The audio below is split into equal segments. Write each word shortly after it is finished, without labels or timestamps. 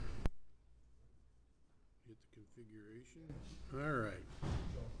configuration. All right.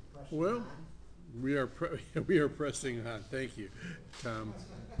 Well, we are pressing on. Thank you, Tom.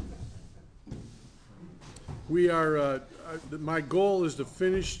 We are. My goal is to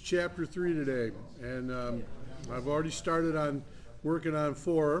finish chapter 3 today, and I've already started on working on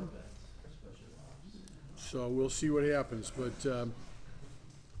 4. So we'll see what happens. But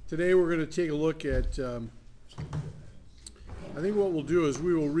today we're going to take a look at. I think what we'll do is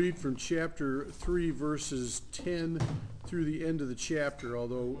we will read from chapter 3, verses 10 through the end of the chapter,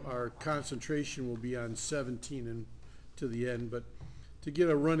 although our concentration will be on 17 and to the end. But to get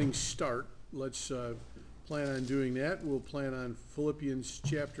a running start, let's plan on doing that. We'll plan on Philippians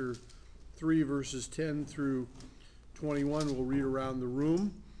chapter 3, verses 10 through 21. We'll read around the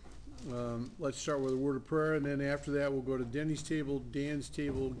room. Let's start with a word of prayer, and then after that we'll go to Denny's table, Dan's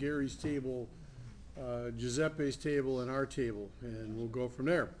table, Gary's table, Giuseppe's table, and our table, and we'll go from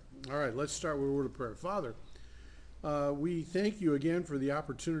there. All right, let's start with a word of prayer. Father, we thank you again for the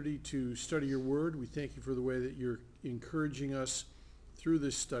opportunity to study your word. We thank you for the way that you're encouraging us through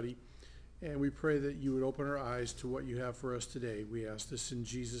this study, and we pray that you would open our eyes to what you have for us today. We ask this in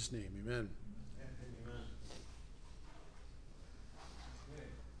Jesus' name. Amen. Amen. Okay.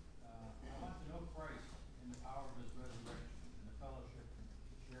 I want to know Christ in the power of his resurrection and the fellowship and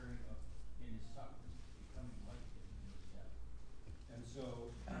sharing in his sufferings, becoming like him in his death. And so,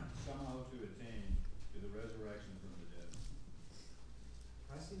 somehow to attain to the resurrection from the dead.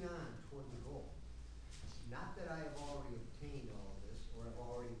 Pressing on toward the goal. Not that I have already obtained all of this, or have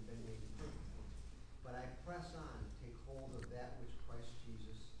already been made perfect, but I press on to take hold of that which Christ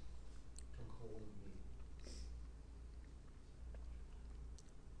Jesus took hold of me.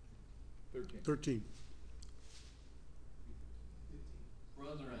 13.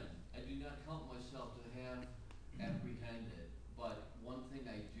 Brethren, I do not count myself to have apprehended, but one thing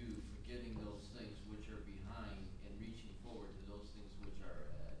I do, forgetting those things which are behind and reaching forward to those things which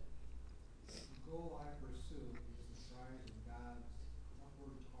are ahead. The goal I pursue is the prize of God's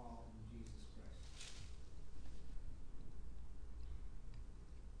upward call in Jesus Christ.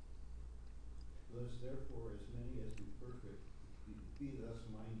 Let us therefore, as many as be perfect, be thus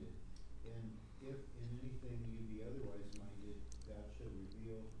minded. And if in anything you be otherwise minded, God shall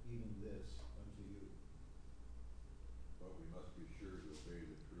reveal even this unto you. But we must be sure to obey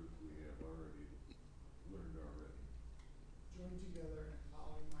the truth we have already learned already. Join together in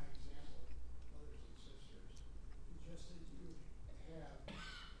following my example, brothers and sisters. Just as you have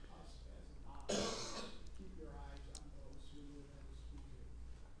us as a model, keep your eyes on those who live as we do.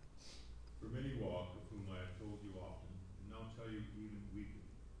 For many walk, of whom I have told you often, and now tell you even weeping,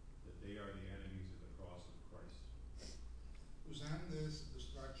 that they are the enemies of the cross of Christ. Whose end is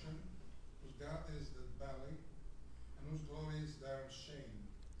destruction, whose God is the belly, and whose glory is their shame,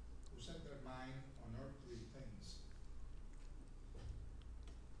 who set their mind on earthly things.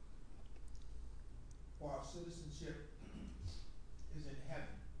 For our citizenship is in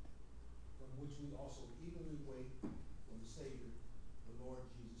heaven, from which we also eagerly wait for the Savior, the Lord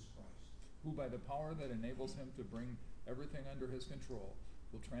Jesus Christ, who by the power that enables him to bring everything under his control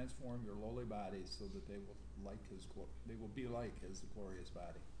will transform your lowly bodies so that they will be like his glorious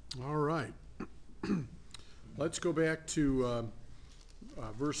body. All right. Let's go back to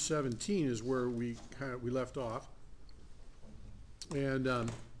verse 17 is where we left off. And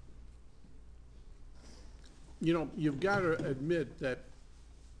you've got to admit that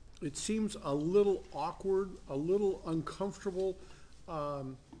it seems a little awkward, a little uncomfortable.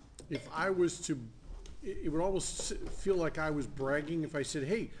 If I was to, it would almost feel like I was bragging if I said,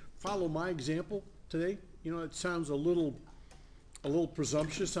 "Hey, follow my example today." It sounds a little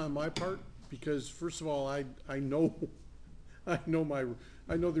presumptuous on my part because, first of all, I know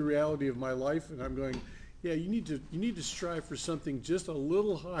the reality of my life, and I'm going, yeah, you need to strive for something just a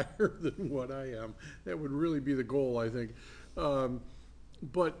little higher than what I am. That would really be the goal, I think.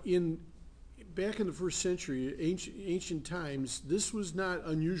 But back in the first century, ancient times, this was not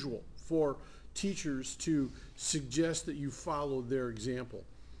unusual for teachers to suggest that you follow their example.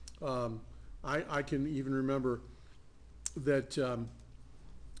 I can even remember that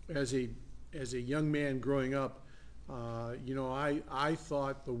as a young man growing up, I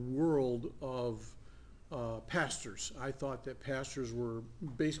thought the world of pastors. I thought that pastors were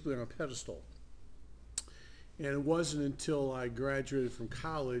basically on a pedestal. And it wasn't until I graduated from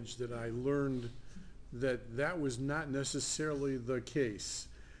college that I learned that that was not necessarily the case.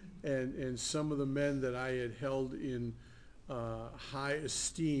 And some of the men that I had held in high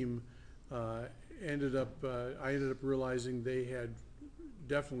esteem I ended up realizing they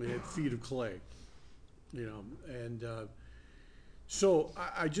definitely had feet of clay, and So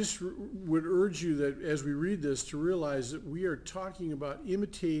I just would urge you that as we read this to realize that we are talking about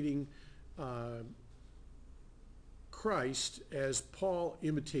imitating Christ as Paul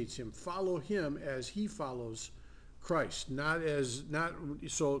imitates him. Follow him as he follows Christ.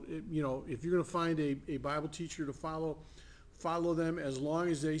 So you know, if you're going to find a Bible teacher to follow them as long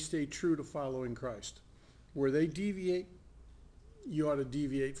as they stay true to following Christ. Where they deviate, you ought to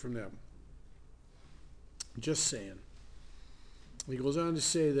deviate from them. Just saying. He goes on to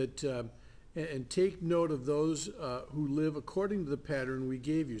say that, and take note of those who live according to the pattern we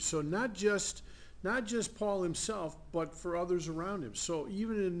gave you. So not just Paul himself, but for others around him. So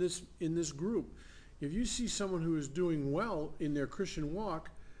even in this group, if you see someone who is doing well in their Christian walk,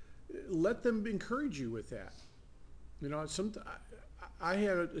 let them encourage you with that. You know, I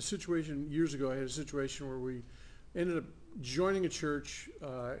had a situation years ago. I had a situation where we ended up joining a church.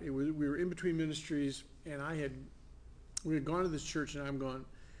 We were in between ministries, and we had gone to this church, and I'm going,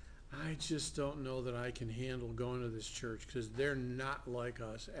 I just don't know that I can handle going to this church because they're not like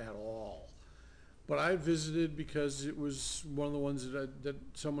us at all. But I visited because it was one of the ones that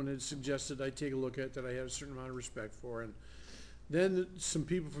someone had suggested I take a look at, that I had a certain amount of respect for. And then some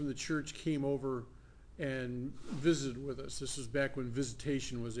people from the church came over and visited with us. This was back when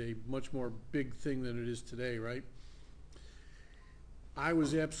visitation was a much more big thing than it is today, right? I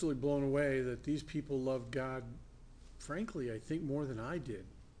was absolutely blown away that these people loved God, frankly, I think more than I did.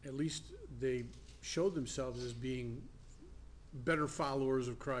 At least they showed themselves as being better followers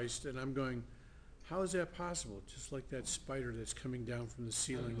of Christ. And I'm going, how is that possible? Just like that spider that's coming down from the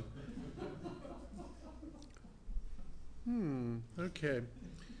ceiling. Okay.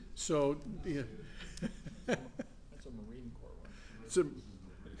 So, yeah. That's a Marine Corps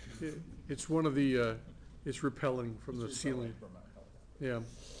one. It's one of the, it's repelling from the ceiling. From a helicopter. Yeah.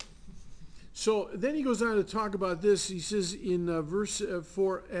 So then he goes on to talk about this. He says in verse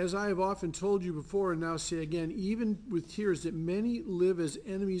 4, as I have often told you before and now say again, even with tears, that many live as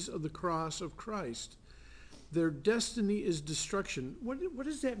enemies of the cross of Christ. Their destiny is destruction. What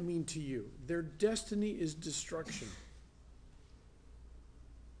does that mean to you? Their destiny is destruction.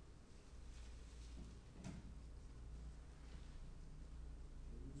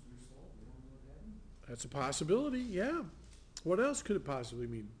 That's a possibility, yeah. What else could it possibly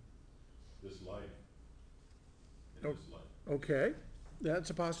mean? This life. In this life. Okay, that's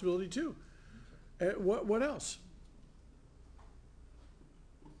a possibility too. What else?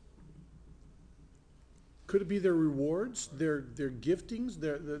 Could it be their rewards, their giftings,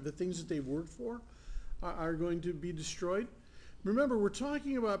 the things that they've worked for are going to be destroyed? Remember, we're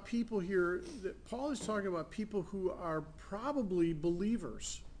talking about people here, that Paul is talking about people who are probably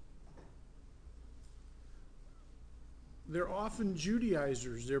believers. They're often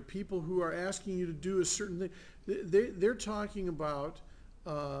Judaizers. They're people who are asking you to do a certain thing. They're talking about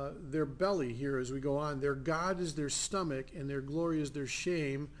their belly here as we go on. Their God is their stomach, and their glory is their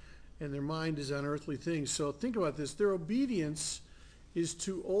shame, and their mind is on earthly things. So think about this. Their obedience is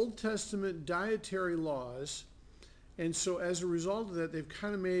to Old Testament dietary laws, and so as a result of that, they've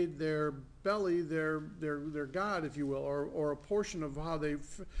kind of made their belly their God, if you will, or a portion of how they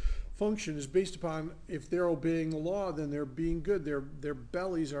function is based upon, if they're obeying the law, then they're being good. Their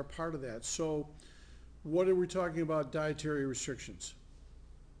bellies are part of that. So what are we talking about dietary restrictions?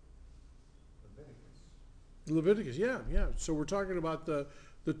 Leviticus, yeah. So we're talking about the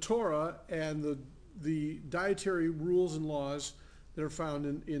Torah and the dietary rules and laws that are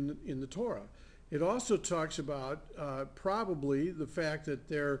found in the Torah. It also talks about probably the fact that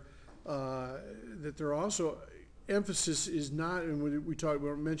they're also emphasis is not, and we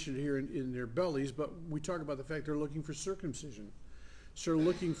mentioned here in their bellies, but we talk about the fact they're looking for circumcision. So they're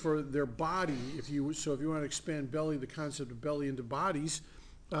looking for their body. If you want to expand belly, the concept of belly into bodies,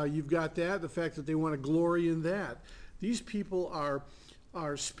 you've got that. The fact that they want to glory in that. These people are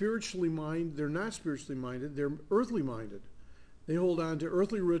spiritually minded. They're not spiritually minded. They're earthly minded. They hold on to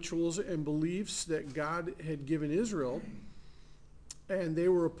earthly rituals and beliefs that God had given Israel, and they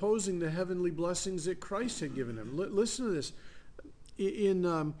were opposing the heavenly blessings that Christ had given them. Listen to this.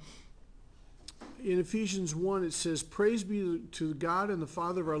 In Ephesians 1, it says, praise be to God and the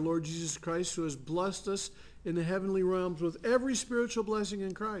Father of our Lord Jesus Christ, who has blessed us in the heavenly realms with every spiritual blessing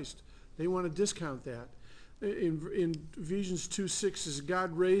in Christ. They want to discount that. In Ephesians 2:6 says,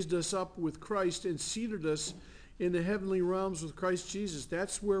 God raised us up with Christ and seated us in the heavenly realms with Christ Jesus.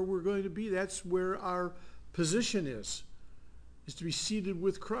 That's where we're going to be. That's where our position is to be seated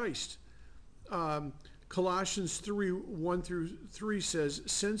with Christ. Colossians 3:1-3 says,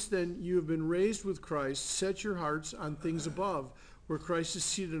 since then you have been raised with Christ, set your hearts on things above, where Christ is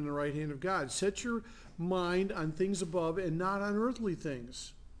seated on the right hand of God. Set your mind on things above and not on earthly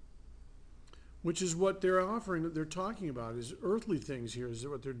things, which is what they're offering, they're talking about, is earthly things here, is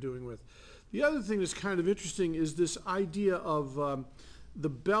what they're doing with. The other thing that's kind of interesting is this idea of the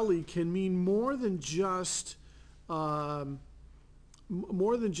belly can mean more than just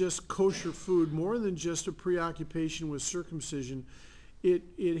kosher food, more than just a preoccupation with circumcision.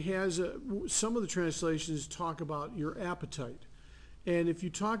 It has some of the translations talk about your appetite. And if you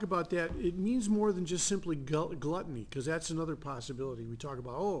talk about that, it means more than just simply gluttony, because that's another possibility. We talk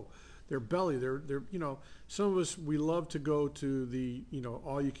about, their belly, they're some of us, we love to go to the,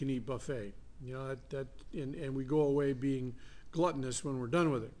 all-you-can-eat buffet, and we go away being gluttonous when we're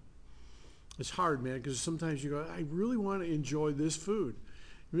done with it. It's hard, man, because sometimes you go, I really want to enjoy this food.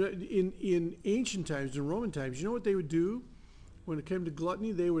 In ancient times, in Roman times, you know what they would do when it came to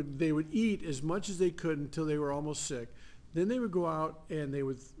gluttony? They would eat as much as they could until they were almost sick. Then they would go out and they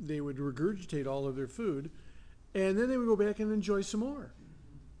would regurgitate all of their food, and then they would go back and enjoy some more.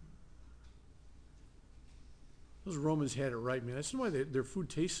 Those Romans had it right, man. That's why their food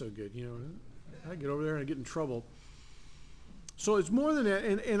tastes so good. I get over there and I get in trouble. So it's more than that,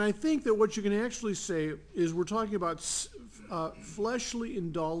 and I think that what you can actually say is we're talking about fleshly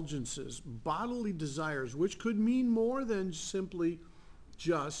indulgences, bodily desires, which could mean more than simply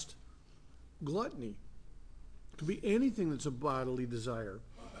just gluttony. It could be anything that's a bodily desire.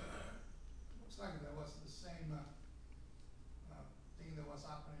 Looks like that was the same thing that was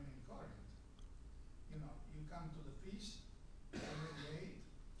happening in Corinth. You come to the feast, and you ate,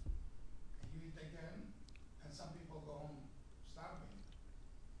 and you eat again, and some people go home starving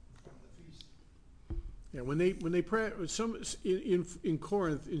from the feast. Yeah, in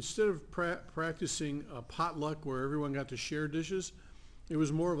Corinth, instead of practicing a potluck where everyone got to share dishes, it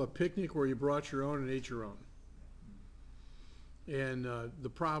was more of a picnic where you brought your own and ate your own. And the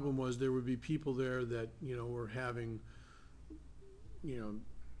problem was there would be people there that were having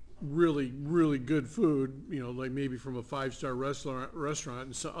really, really good food, like maybe from a 5-star restaurant,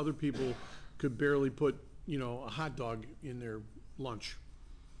 and so other people could barely put a hot dog in their lunch.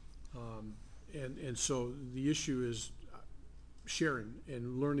 And so the issue is sharing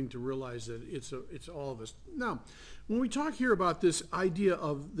and learning to realize that it's all of us. Now, when we talk here about this idea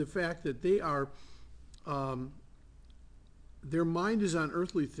of the fact that they are, their mind is on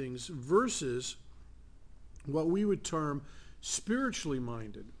earthly things versus what we would term spiritually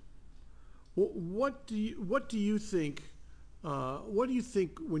minded. What do you think? What do you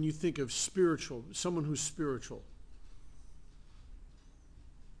think when you think of spiritual? Someone who's spiritual.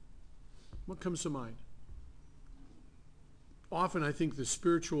 What comes to mind? Often I think the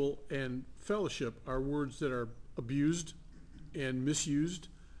spiritual and fellowship are words that are abused and misused.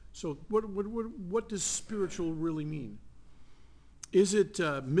 So what does spiritual really mean? Is it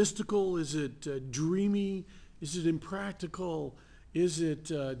mystical? Is it dreamy? Is it impractical? Is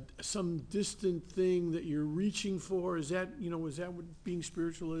it some distant thing that you're reaching for? Is that what being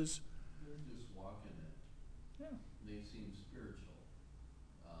spiritual is? They're just walking it. Yeah. They seem spiritual.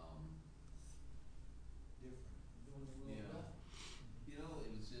 Different. Doing the will of Yeah. God.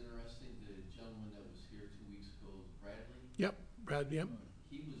 It was interesting, the gentleman that was here 2 weeks ago, Bradley, Yep, Brad. Yep.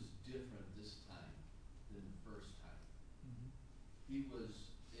 he was different this time than the first time. Mhm. He was,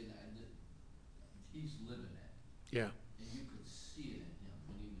 he's living it. Yeah. And you could see it in him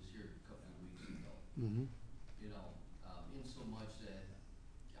when he was here a couple of weeks ago. Mm-hmm. In so much that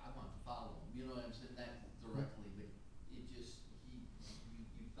I want to follow him. You know what I'm saying? Not directly, but it just,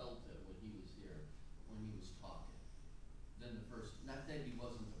 you felt it when he was here, when he was talking. Then the first, not that he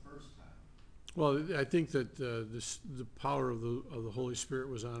wasn't the first time. Well, I think that the power of the Holy Spirit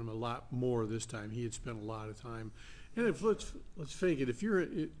was on him a lot more this time. He had spent a lot of time, and let's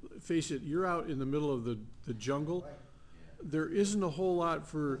face it, you're out in the middle of the jungle. Right. Yeah. There isn't a whole lot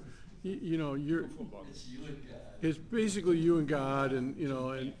for you're. It's you and God. It's basically you and God, and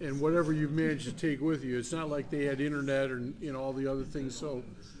and whatever you've managed to take with you. It's not like they had internet or all the other things. So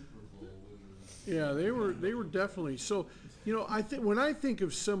The Super Bowl with yeah, they were definitely so. I think when I think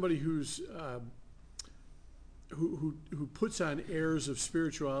of somebody who's who puts on airs of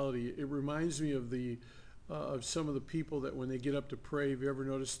spirituality, it reminds me of some of the people that when they get up to pray, have you ever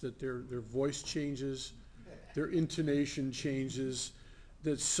noticed that their voice changes, their intonation changes,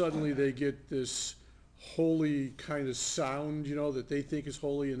 that suddenly they get this holy kind of sound, that they think is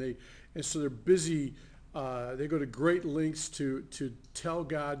holy, and so they're busy. They go to great lengths to tell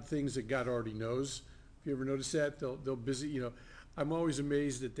God things that God already knows. If you ever notice that, they'll busy. I'm always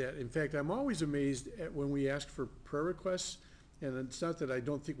amazed at that. In fact, I'm always amazed at when we ask for prayer requests, and it's not that I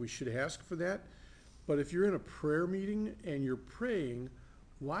don't think we should ask for that, but if you're in a prayer meeting and you're praying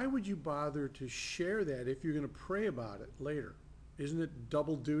why would you bother to share that if you're going to pray about it later? Isn't it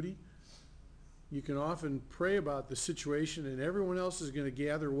double duty? You can often pray about the situation and everyone else is going to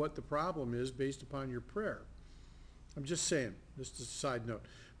gather what the problem is based upon your prayer. I'm just saying, just a side note.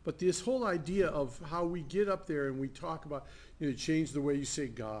 But this whole idea of how we get up there and we talk about, change the way you say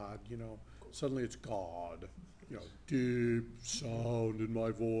God, suddenly it's God, deep sound in my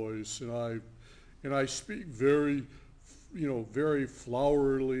voice, and I speak very, very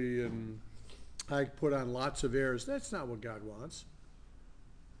flowery, and I put on lots of airs. That's not what God wants.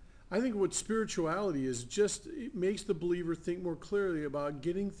 I think what spirituality is, it makes the believer think more clearly about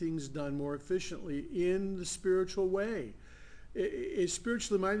getting things done more efficiently in the spiritual way.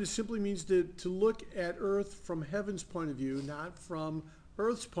 Spiritually minded simply means to look at earth from heaven's point of view, not from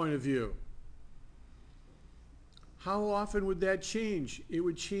earth's point of view. How often would that change? It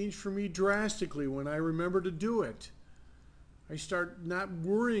would change for me drastically when I remember to do it. I start not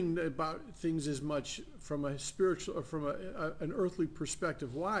worrying about things as much from a spiritual or from an earthly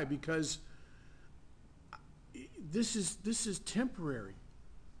perspective. Why? Because this is temporary.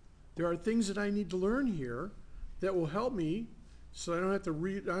 There are things that I need to learn here that will help me, so I don't have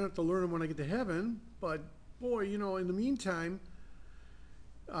to learn them when I get to heaven. But boy, in the meantime,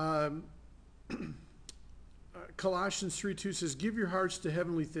 Colossians 3:2 says, "Give your hearts to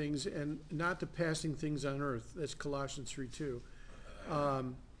heavenly things and not to passing things on earth." That's Colossians 3:2.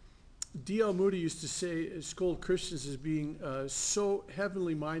 D.L. Moody used to scold Christians as being so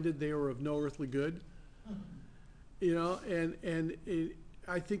heavenly minded they were of no earthly good.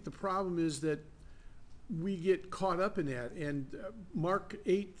 I think the problem is that we get caught up in that. And Mark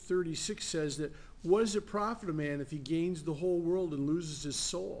 8:36 says that, "What does it profit a man if he gains the whole world and loses his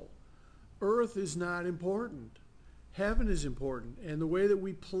soul?" Earth is not important. Heaven is important. And the way that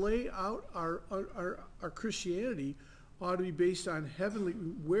we play out our Christianity ought to be based on heavenly.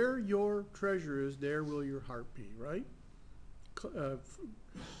 Where your treasure is, there will your heart be, right?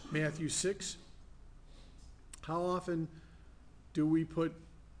 Matthew 6. How often do we put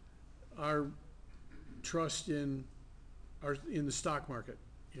our trust in the stock market,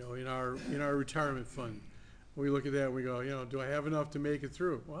 in our retirement fund? We look at that and we go, do I have enough to make it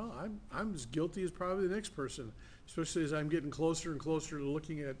through? Well, I'm as guilty as probably the next person, especially as I'm getting closer and closer to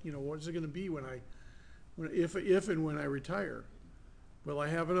looking at, what is it going to be if and when I retire? Will I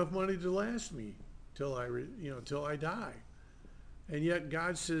have enough money to last me till I die? And yet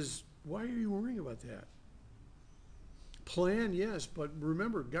God says, why are you worrying about that? Plan, yes, but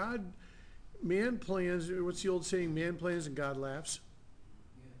remember, man plans. What's the old saying? Man plans and God laughs.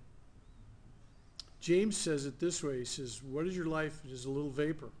 James says it this way. He says, what is your life? It is a little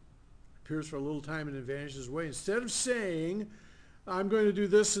vapor. It appears for a little time and it vanishes away. Instead of saying, I'm going to do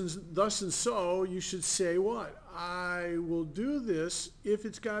this and thus and so, you should say what? I will do this if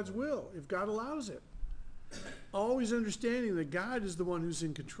it's God's will, if God allows it. Always understanding that God is the one who's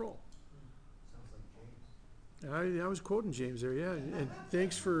in control. Sounds like James. I was quoting James there, yeah. And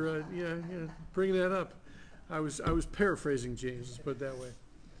thanks for bringing that up. I was paraphrasing James, let's put it that way.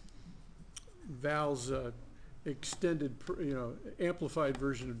 Val's extended, amplified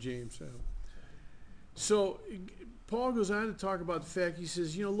version of James. So Paul goes on to talk about the fact, he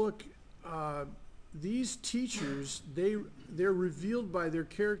says, look, these teachers, they're revealed by their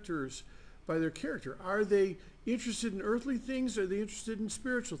characters, by their character. Are they interested in earthly things? Or are they interested in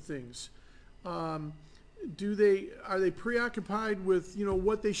spiritual things? Are they preoccupied with,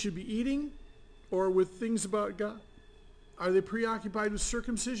 what they should be eating, or with things about God? Are they preoccupied with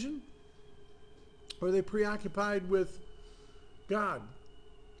circumcision? Or are they preoccupied with God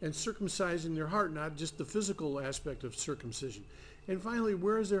and circumcising their heart, not just the physical aspect of circumcision? And finally,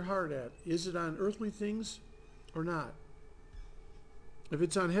 where is their heart at? Is it on earthly things or not? If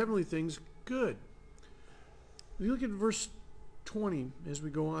it's on heavenly things, good. You look at verse 20 as we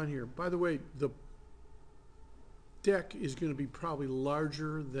go on here. By the way, the deck is going to be probably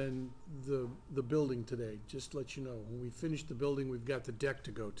larger than the building today. Just to let you know, when we finish the building, we've got the deck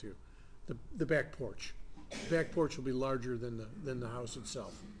to go to. The back porch. The back porch will be larger than the house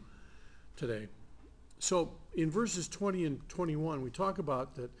itself today. So in verses 20 and 21, we talk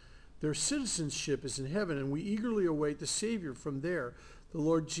about that their citizenship is in heaven, and we eagerly await the Savior from there, the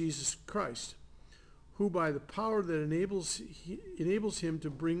Lord Jesus Christ, who by the power that enables him to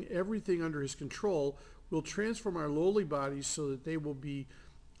bring everything under his control will transform our lowly bodies so that they will be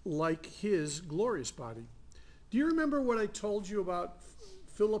like his glorious body. Do you remember what I told you about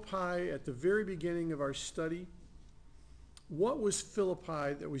Philippi at the very beginning of our study? What was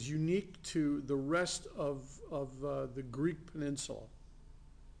Philippi that was unique to the rest of the Greek peninsula?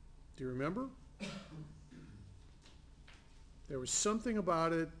 Do you remember? There was something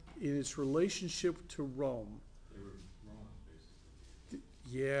about it in its relationship to Rome. They were Romans, basically.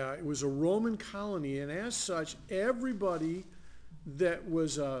 Yeah, it was a Roman colony, and as such, everybody that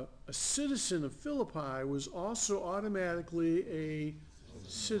was a citizen of Philippi was also automatically a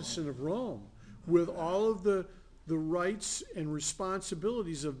citizen of Rome, with all of the rights and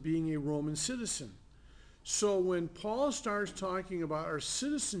responsibilities of being a Roman citizen. So when Paul starts talking about our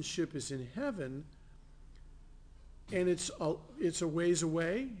citizenship is in heaven, and it's a ways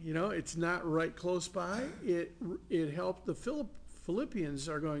away, it's not right close by, it helped the Philippians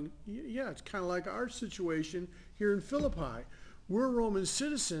are going, yeah, it's kind of like our situation here in Philippi. We're Roman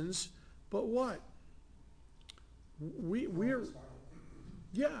citizens, but what? We're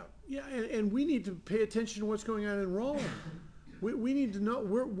and we need to pay attention to what's going on in Rome. We need to know.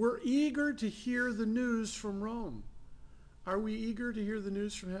 We're eager to hear the news from Rome. Are we eager to hear the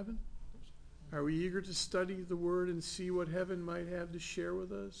news from heaven? Are we eager to study the Word and see what heaven might have to share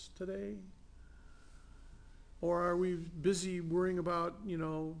with us today? Or are we busy worrying about,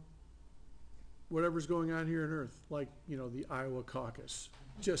 whatever's going on here on earth, like, the Iowa caucus?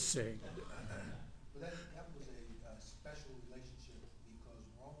 Just saying. But that was a special relationship because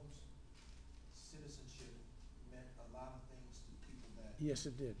Rome's citizenship meant a lot of things to people that Yes,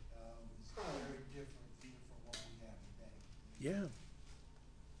 it did. is very different even from what we have today. Yeah.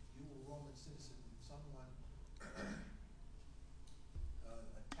 You were a Roman citizen, someone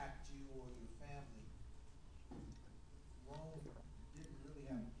attacked you or your family, Rome didn't really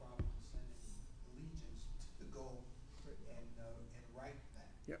have a problem sending legions to go and right that.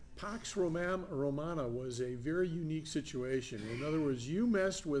 Yeah, Pax Romana was a very unique situation. In other words, you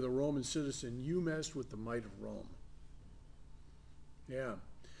messed with a Roman citizen, you messed with the might of Rome. Yeah.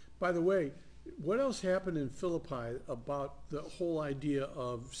 By the way, what else happened in Philippi about the whole idea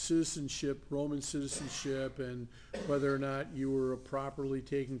of citizenship, Roman citizenship, and whether or not you were properly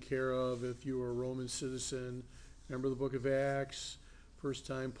taken care of if you were a Roman citizen? Remember the book of Acts? First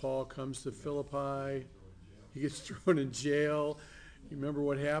time Paul comes to Philippi, he gets thrown in jail. You remember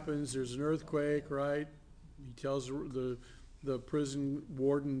what happens? There's an earthquake, right? He tells the prison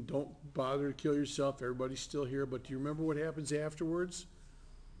warden, don't bother to kill yourself. Everybody's still here. But do you remember what happens afterwards?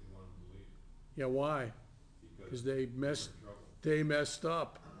 They want him to leave. Yeah, why? Because they messed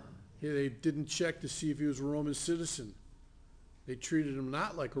up. They didn't check to see if he was a Roman citizen. They treated him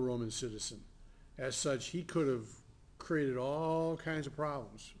not like a Roman citizen. As such, he could have created all kinds of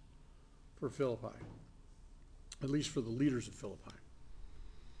problems for Philippi, at least for the leaders of Philippi.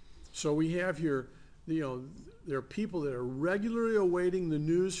 So we have here, there are people that are regularly awaiting the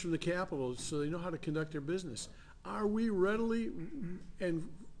news from the capital so they know how to conduct their business. Are we readily and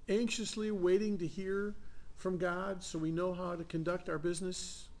anxiously waiting to hear from God so we know how to conduct our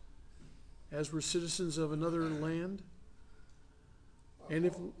business as we're citizens of another land? And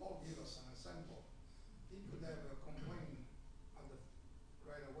if Paul gave us an example. He could have complained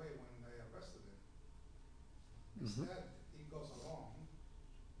right away when they arrested him. Instead, he goes along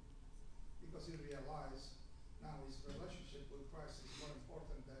because he realized now his relationship with Christ is more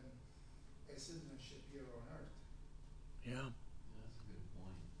important than a citizenship here on earth. yeah. That's a good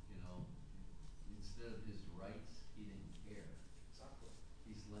point. Instead of his rights, he didn't care. Exactly.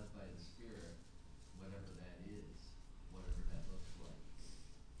 He's led by the Spirit, whatever that is, whatever that looks like.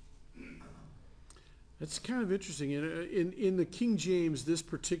 That's kind of interesting. In the King James, this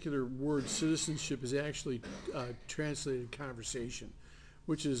particular word, citizenship, is actually translated conversation,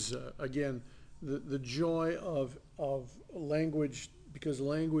 which is, again, the joy of language, because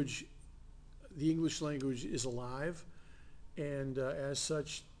the English language is alive, and as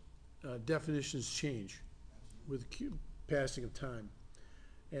such, definitions change with passing of time.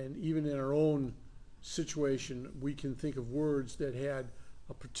 And even in our own situation, we can think of words that had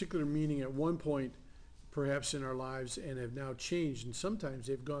a particular meaning at one point, perhaps in our lives, and have now changed. And sometimes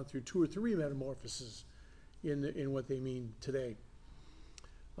they've gone through 2 or 3 metamorphoses in what they mean today.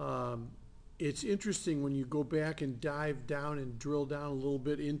 It's interesting when you go back and dive down and drill down a little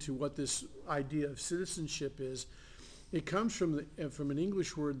bit into what this idea of citizenship is. It comes from an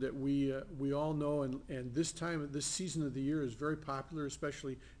English word that we all know, and this season of the year is very popular,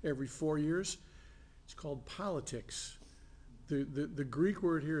 especially every 4 years. It's called politics. The Greek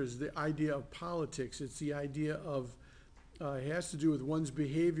word here is the idea of politics. It's the idea of, it has to do with one's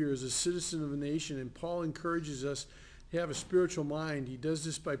behavior as a citizen of a nation, and Paul encourages us to have a spiritual mind. He does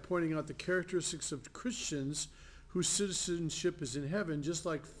this by pointing out the characteristics of Christians whose citizenship is in heaven, just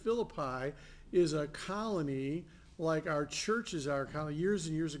like Philippi is a colony, like our churches are a colony. Years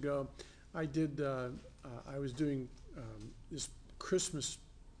and years ago, I was doing this Christmas,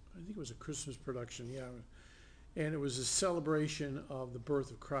 I think it was a Christmas production, yeah. and it was a celebration of the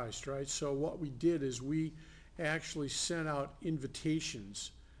birth of Christ, right? So what we did is we actually sent out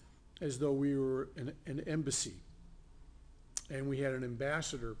invitations as though we were an embassy. And we had an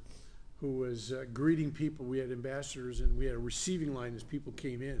ambassador who was greeting people. We had ambassadors, and we had a receiving line as people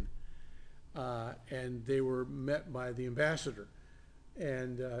came in. And they were met by the ambassador.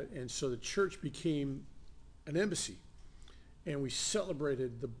 And so the church became an embassy. And we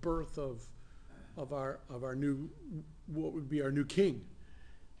celebrated the birth of our new, what would be our new king.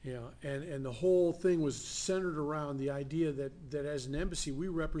 You know, and the whole thing was centered around the idea that as an embassy we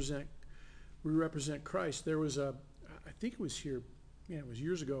represent Christ. There was I think it was here, it was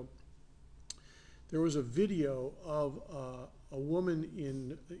years ago. There was a video of a woman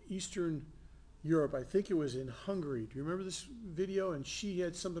in Eastern Europe. I think it was in Hungary. Do you remember this video? And she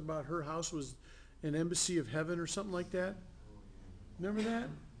had something about her house was an embassy of heaven or something like that. Remember that?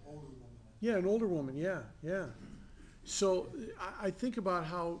 Older woman. Yeah, an older woman. Yeah. So I think about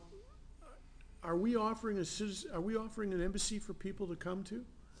how are we offering an embassy for people to come to?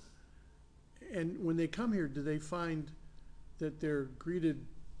 And when they come here, do they find that they're greeted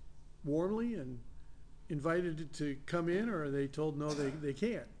warmly and invited to come in, or are they told no, they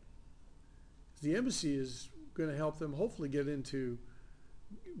can't? The embassy is going to help them hopefully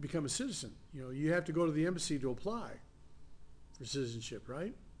become a citizen. You know, you have to go to the embassy to apply for citizenship,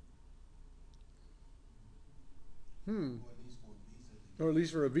 right? Or at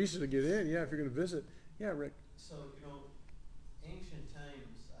least for a visa to get in, yeah, if you're going to visit. Yeah, Rick. So, ancient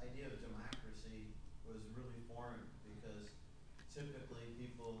times, the idea of democracy was really foreign because typically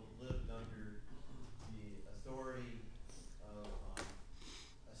people lived under the authority of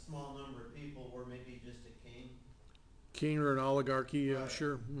a small number of people, or maybe just a king. King or an oligarchy, Right.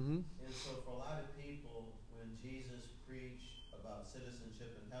 sure. Mm-hmm. And so for a lot of people, when Jesus preached about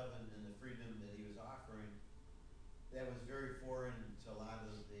citizenship in heaven and the freedom that he was offering, that was very foreign to a lot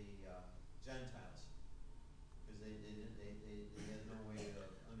of the Gentiles, because they had no way of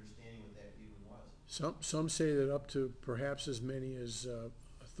understanding what that even was. Some say that up to perhaps as many as a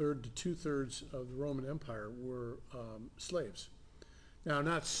third to two-thirds of the Roman Empire were slaves. Now,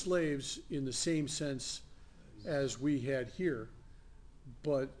 not slaves in the same sense as we had here,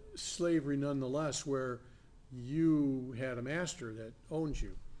 but slavery nonetheless, where you had a master that owned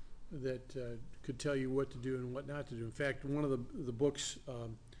you, that could tell you what to do and what not to do. In fact, one of the books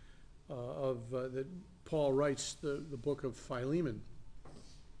that Paul writes, the book of Philemon,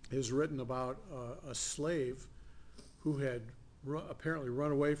 is written about a slave who had apparently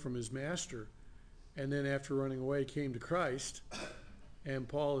run away from his master, and then after running away came to Christ, and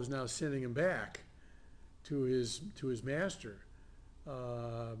Paul is now sending him back to his master.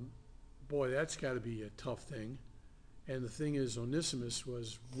 Boy, that's got to be a tough thing. And the thing is, Onesimus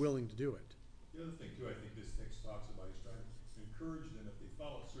was willing to do it. The other thing too, I think this text talks about, he's trying to encourage them, if they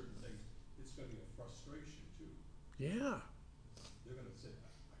follow certain things, it's going to be a frustration too. Yeah. They're going to say,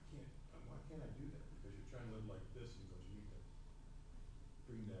 why can't I do that? Because you're trying to live like this, and you need to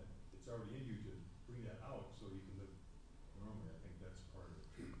bring that, it's already in you to bring that out so you can live normally. I think that's part of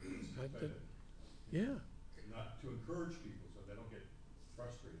it. Yeah. Not to encourage people so they don't get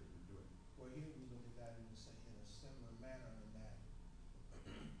frustrated in doing it. Well, here we look at that in a similar manner in that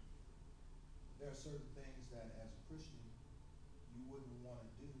there are certain things that as a Christian you wouldn't want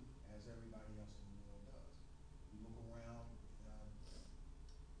to do as everybody else in the world does. You look around,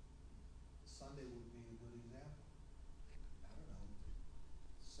 Sunday would be a good example. I don't know,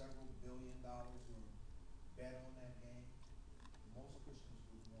 several $1 billion were bet on that game. Most Christians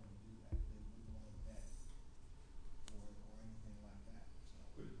wouldn't want to do that. They wouldn't want to bet or anything like that.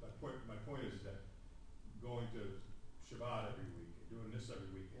 So. But my point is that going to Shabbat every week, and doing this every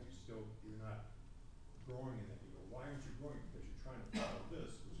week, and you're not growing in that. You go, why aren't you growing? Because you're trying to follow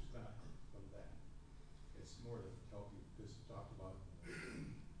this, which is not from that. It's more to help you, because it talked about in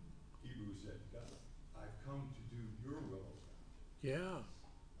Hebrews that I've come to do your will, O God. Yeah.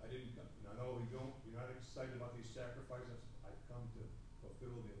 I didn't come. I know you're not excited about these sacrifices. I've come to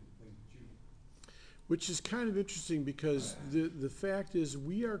fulfill the things that you want. Which is kind of interesting, because the fact is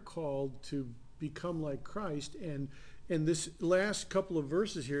we are called to become like Christ, and this last couple of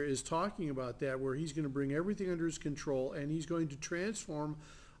verses here is talking about that, where he's going to bring everything under his control, and he's going to transform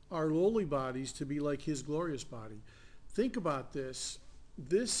our lowly bodies to be like his glorious body. Think about this.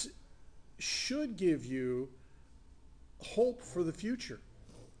 This should give you hope for the future.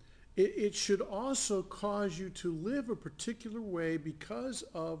 It should also cause you to live a particular way because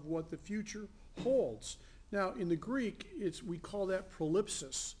of what the future holds. Now, in the Greek, we call that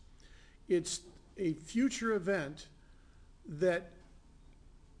prolepsis. It's a future event that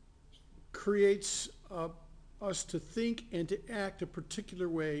creates us to think and to act a particular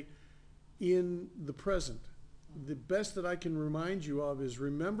way in the present. The best that I can remind you of is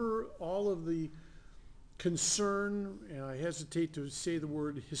remember all of the concern, and I hesitate to say the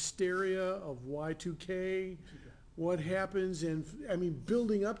word hysteria of Y2K, what happens, and I mean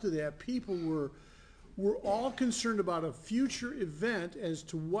building up to that, people were all concerned about a future event as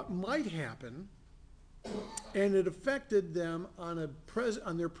to what might happen, and it affected them on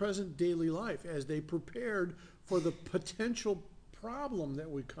their present daily life as they prepared for the potential problem that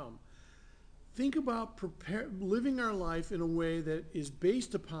would come. Think about living our life in a way that is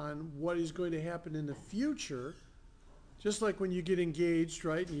based upon what is going to happen in the future. Just like when you get engaged,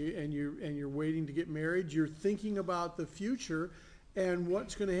 right, and you're waiting to get married, you're thinking about the future and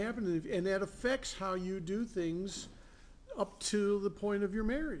what's going to happen, and that affects how you do things up to the point of your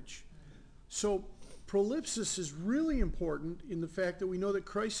marriage. So prolepsis is really important in the fact that we know that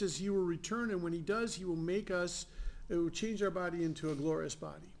Christ says he will return, and when he does, he will it will change our body into a glorious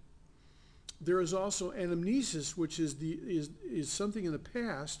body. There is also anamnesis, which is something in the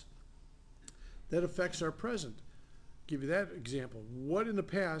past that affects our present. I'll give you that example. What in the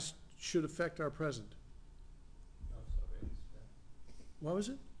past should affect our present? What was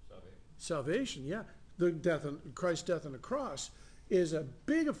it? Salvation, yeah. Christ's death on the cross is a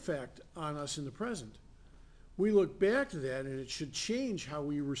big effect on us in the present. We look back to that, and it should change how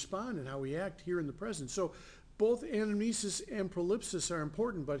we respond and how we act here in the present. So both anamnesis and prolepsis are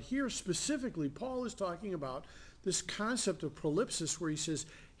important, but here specifically, Paul is talking about this concept of prolepsis where he says,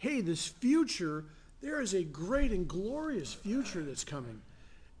 hey, this future, there is a great and glorious future that's coming,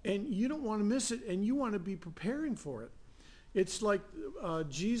 and you don't want to miss it, and you want to be preparing for it. It's like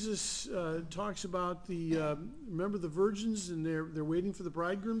Jesus talks about remember the virgins, and they're waiting for the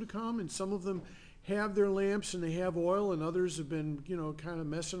bridegroom to come, and some of them have their lamps and they have oil, and others have been, kind of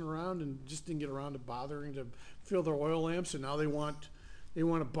messing around and just didn't get around to bothering to fill their oil lamps, and now they want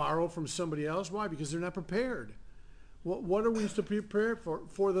to borrow from somebody else. Why? Because they're not prepared. What are we to prepare for?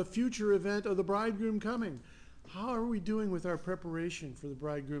 For the future event of the bridegroom coming. How are we doing with our preparation for the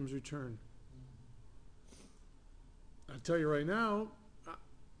bridegroom's return? I'll tell you right now,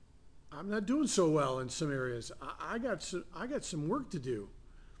 I'm not doing so well in some areas. I got some work to do.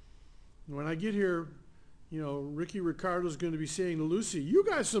 When I get here, Ricky Ricardo's going to be saying to Lucy, you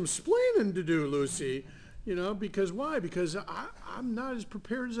got some splaining to do, Lucy. Because why? Because I'm not as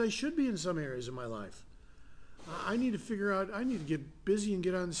prepared as I should be in some areas of my life. I need to figure out, I need to get busy and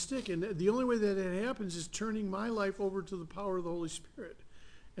get on the stick. And the only way that it happens is turning my life over to the power of the Holy Spirit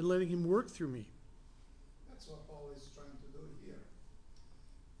and letting him work through me. That's what Paul is trying to do here.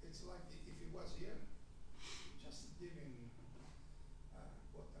 It's like if he was here, just giving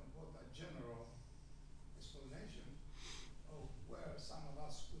quote-unquote a general explanation of where some of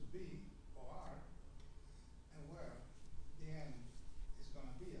us could be or are, and where the end is going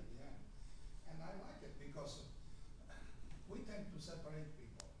to be at the end. And I like it because we tend to separate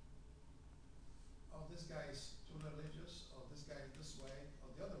people. Oh, this guy is too religious, or this guy is this way, or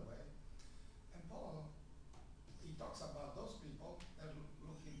the other way. And Paul, he talks about those people that are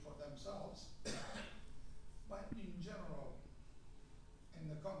looking for themselves, but in general, in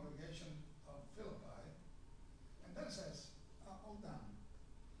the congregation of Philippi, and then says, hold on,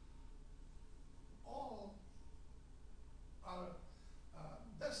 all are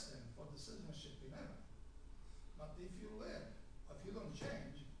destined for the citizenship in heaven. But if you live, if you don't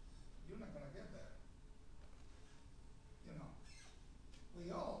change, you're not going to get there.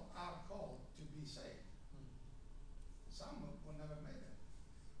 We all are called to be saved. Some will never make it.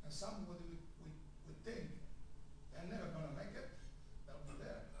 And some would think they're never going to make it. They'll be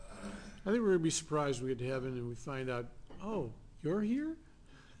there. I think we're going to be surprised when we get to heaven and we find out, oh, you're here?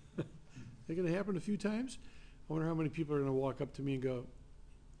 They're going to happen a few times? I wonder how many people are going to walk up to me and go,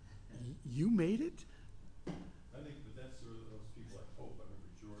 you made it? I think that that's sort of those people like hope. I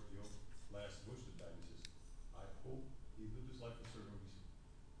remember George, last Bush that died, he says, I hope he lived his life in a certain way.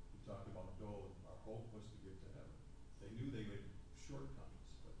 He talked about Dole, our hope was to get to heaven. They knew they would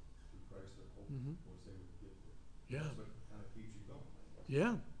shortcomings, but through Christ their hope was they would get there. Yeah. That's what kind of keeps you going.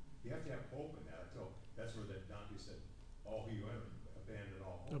 Yeah. You have to have hope in that. That's where that donkey said, all who you enter, abandon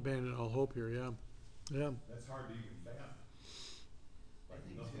all hope. Abandon all hope here, yeah. Yeah. That's hard to even fathom. I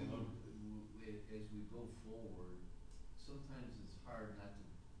think as we go forward, sometimes it's hard not to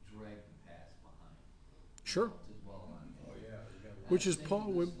drag the past behind. Sure. To dwell on it. Oh, yeah. Which is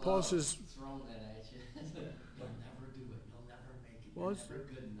Paul, when Paul says, throwing that at you. You'll never do it. You'll never make it. Well, You're never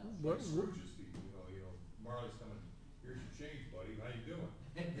good enough. Like Scrooge's people, Marley's coming, here's your change, buddy, how you doing?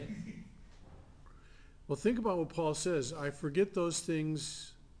 well, think about what Paul says. I forget those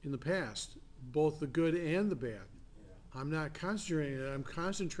things in the past, both the good and the bad. Yeah. I'm not concentrating on it. I'm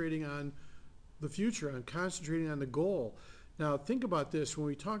concentrating on the future. I'm concentrating on the goal. Now, think about this. When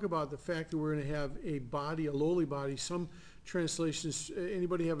we talk about the fact that we're going to have a body, a lowly body, some translations,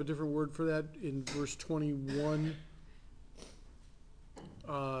 anybody have a different word for that in verse 21?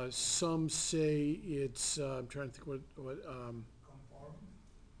 Some say it's, I'm trying to think what Conform.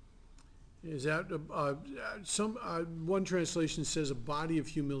 is that, one translation says a body of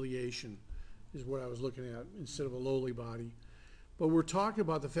humiliation is what I was looking at instead of a lowly body. But we're talking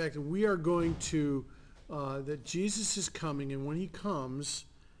about the fact that we are going to, that Jesus is coming, and when he comes,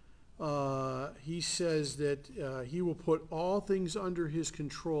 he says that he will put all things under his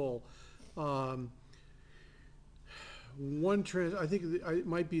control. I think it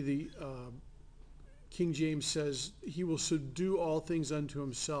might be the King James says he will subdue all things unto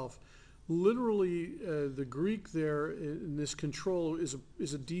himself. Literally, the Greek there in this control is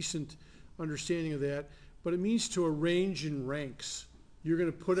a decent understanding of that, but it means to arrange in ranks. You're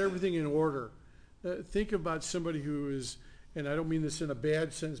going to put everything in order. Think about somebody who is, and I don't mean this in a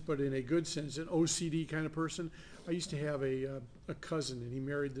bad sense, but in a good sense, an OCD kind of person. I used to have a cousin, and he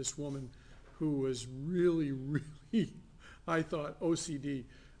married this woman who was really, really, I thought, OCD.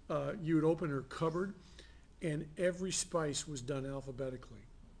 You would open her cupboard, and every spice was done alphabetically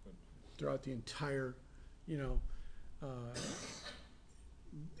throughout the entire,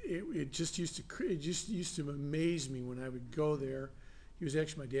 it just used to amaze me when I would go there. He was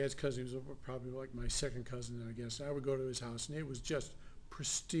actually my dad's cousin. He was probably like my second cousin, I guess. I would go to his house, and it was just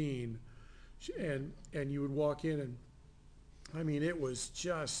pristine. And you would walk in, and I mean, it was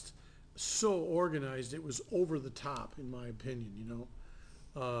just so organized. It was over the top, in my opinion,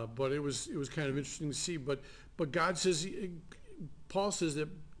 But it was kind of interesting to see. But God says, Paul says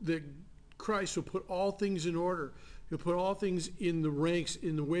that Christ will put all things in order. He'll put all things in the ranks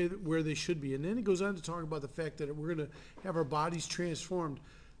in the way where they should be. And then he goes on to talk about the fact that we're going to have our bodies transformed.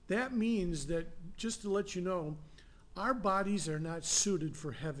 That means that, just to let you know, our bodies are not suited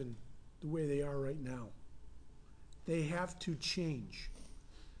for heaven the way they are right now. They have to change.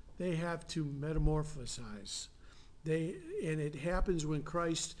 They have to metamorphosize. And it happens when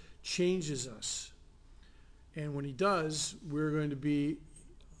Christ changes us. And when he does, we're going to be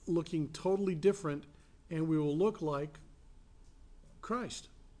looking totally different, and we will look like Christ.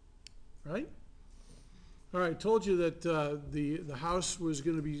 Right? All right, I told you that the house was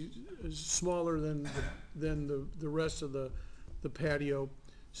going to be smaller than the rest of the patio.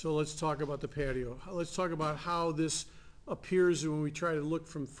 So let's talk about the patio. Let's talk about how this appears when we try to look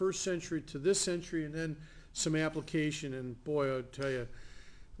from first century to this century, and then some application. And boy, I'll tell you,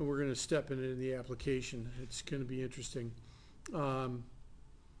 we're going to step into the application. It's going to be interesting.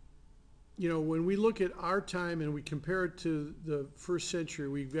 When we look at our time and we compare it to the first century,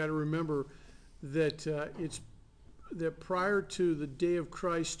 we've got to remember that that prior to the day of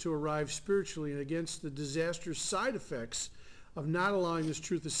Christ to arrive spiritually, and against the disastrous side effects of not allowing this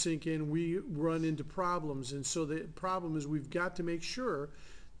truth to sink in, we run into problems. And so the problem is we've got to make sure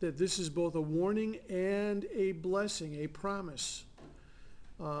that this is both a warning and a blessing, a promise.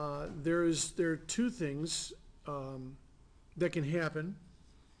 There are two things that can happen.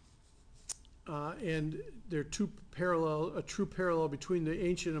 And there are a true parallel between the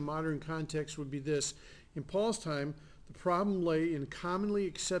ancient and modern context would be this. In Paul's time, the problem lay in commonly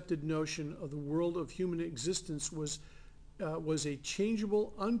accepted notion of the world of human existence was a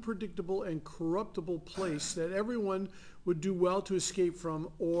changeable, unpredictable, and corruptible place that everyone would do well to escape from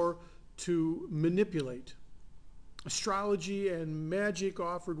or to manipulate. Astrology and magic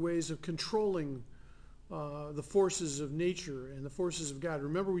offered ways of controlling the forces of nature and the forces of God.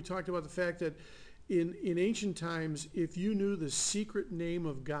 Remember, we talked about the fact that in ancient times, if you knew the secret name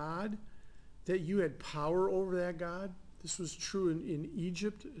of God, that you had power over that God. This was true in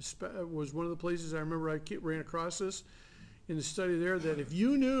Egypt. It was one of the places I remember I ran across this in the study there, that if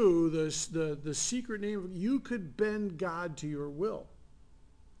you knew the secret name, you could bend God to your will.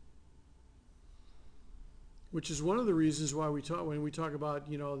 Which is one of the reasons why when we talk about,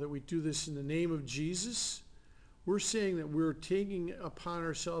 that we do this in the name of Jesus, we're saying that we're taking upon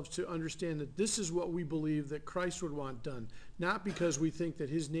ourselves to understand that this is what we believe that Christ would want done. Not because we think that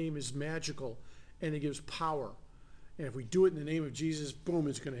his name is magical and it gives power. And if we do it in the name of Jesus, boom,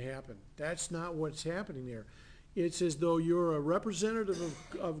 it's going to happen. That's not what's happening there. It's as though you're a representative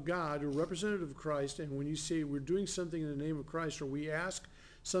of God, or representative of Christ, and when you say we're doing something in the name of Christ, or we ask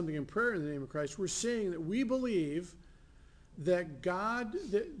something in prayer in the name of Christ, we're saying that we believe that God,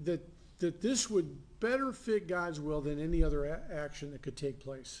 that this would better fit God's will than any other action that could take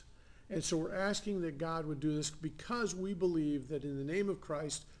place. And so we're asking that God would do this because we believe that in the name of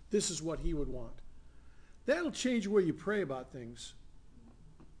Christ, This is what he would want. That'll change the way you pray about things.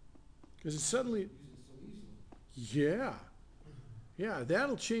 Because it's suddenly, yeah,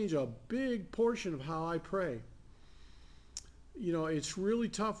 that'll change a big portion of how I pray. You know, it's really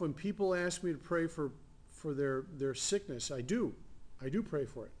tough when people ask me to pray for their sickness. I do pray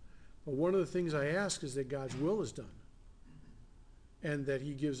for it. But one of the things I ask is that God's will is done. And that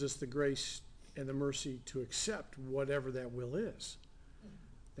he gives us the grace and the mercy to accept whatever that will is.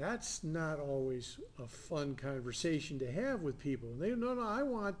 That's not always a fun conversation to have with people. They no, I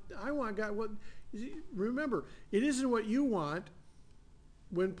want God. What? Remember, it isn't what you want.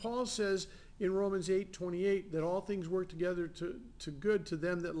 When Paul says in Romans 8:28 that all things work together to good to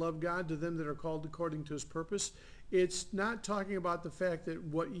them that love God, to them that are called according to his purpose, it's not talking about the fact that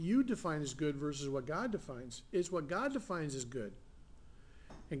what you define as good versus what God defines. It's what God defines as good.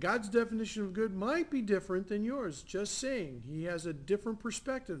 And God's definition of good might be different than yours. Just saying. He has a different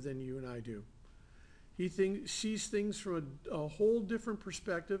perspective than you and I do. He sees things from a whole different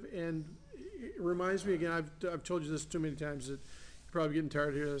perspective. And it reminds me, again, I've told you this too many times that you're probably getting tired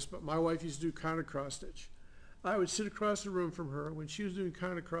of hearing this, but my wife used to do counter cross stitch. I would sit across the room from her when she was doing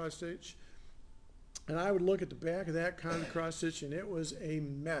counter cross stitch, and I would look at the back of that counter cross stitch, and it was a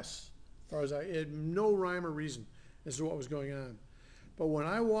mess. As far as it had no rhyme or reason as to what was going on. But when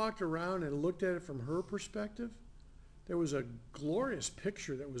I walked around and looked at it from her perspective, there was a glorious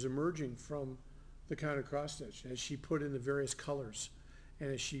picture that was emerging from the counter cross stitch as she put in the various colors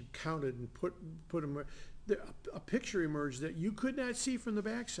and as she counted and put them. A picture emerged that you could not see from the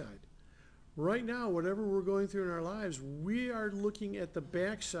backside. Right now, whatever we're going through in our lives, we are looking at the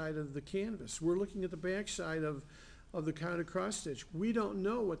backside of the canvas. We're looking at the backside of the counter cross stitch. We don't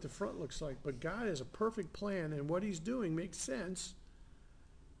know what the front looks like, but God has a perfect plan, and what he's doing makes sense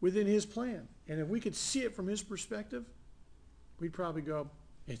within his plan. And if we could see it from his perspective, we'd probably go,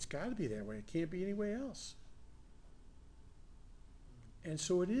 it's got to be that way. It can't be any way else. And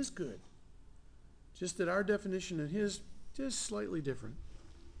so it is good. Just that our definition and his is slightly different.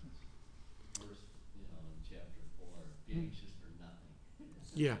 Verse, in chapter 4, be anxious for nothing.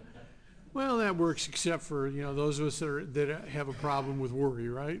 Yeah. Well, that works except for, those of us that have a problem with worry,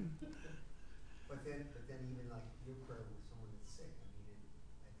 right? But then even like your prayer with someone that's sick, I mean,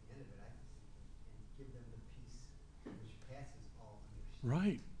 at the end of it, and give them the peace which passes all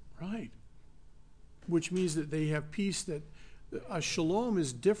understanding. Right. Which means that they have peace that a shalom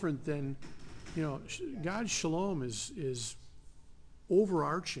is different than, God's shalom is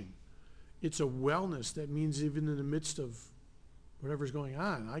overarching. It's a wellness that means even in the midst of whatever's going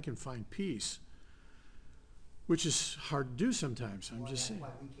on, I can find peace, which is hard to do sometimes. I'm just saying.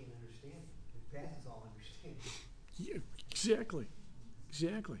 That's why we can't understand it. It passes all understanding. Yeah, exactly. We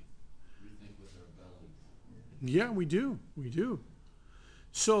think with our bellies. Yeah, we do.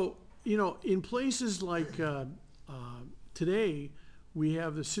 So, in places like today, we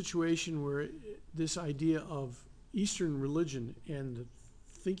have the situation where this idea of Eastern religion and the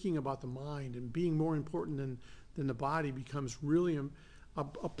thinking about the mind and being more important than the body becomes really a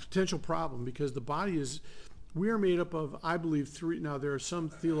potential problem, because the body we are made up of, I believe, three. Now, there are some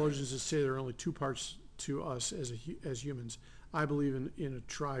theologians that say there are only two parts to us as humans. I believe in a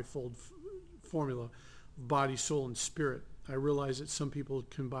trifold formula of body, soul, and spirit. I realize that some people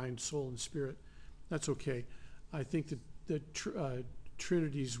combine soul and spirit. That's okay. I think that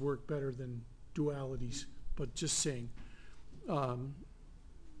trinities work better than dualities, but just saying. And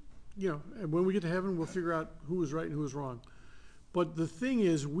when we get to heaven, we'll figure out who was right and who was wrong. But the thing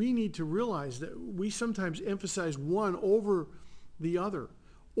is, we need to realize that we sometimes emphasize one over the other.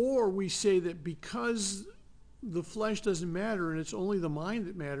 Or we say that because the flesh doesn't matter and it's only the mind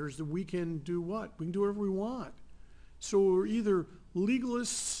that matters, that we can do what? We can do whatever we want. So we're either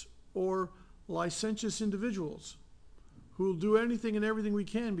legalists or licentious individuals who will do anything and everything we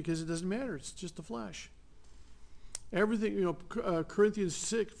can because it doesn't matter. It's just the flesh. Everything, 1 Corinthians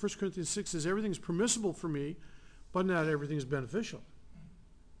 6 says everything's permissible for me, but not everything is beneficial.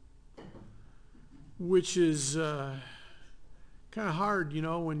 Which is kind of hard,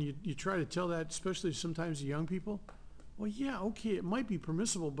 when you try to tell that, especially sometimes to young people. Well, yeah, okay, it might be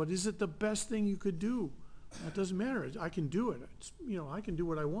permissible, but is it the best thing you could do? That doesn't matter. I can do it. I can do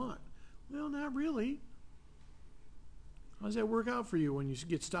what I want. Well, not really. How does that work out for you when you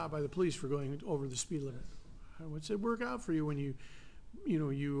get stopped by the police for going over the speed limit? What's it work out for you when you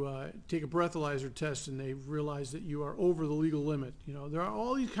take a breathalyzer test and they realize that you are over the legal limit? There are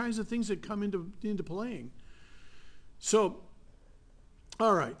all these kinds of things that come into playing. So,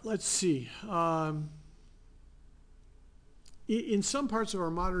 all right, let's see. In some parts of our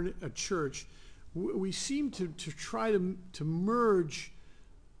modern church, we seem to try to merge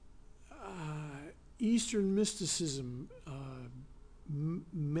Eastern mysticism,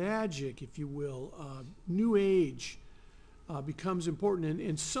 magic, if you will, New Age becomes important.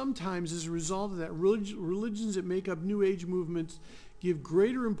 And sometimes as a result of that, religions that make up New Age movements give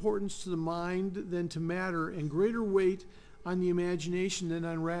greater importance to the mind than to matter and greater weight on the imagination than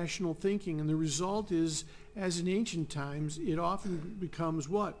on rational thinking. And the result is, as in ancient times, it often becomes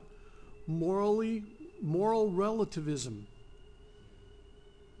what? Moral relativism.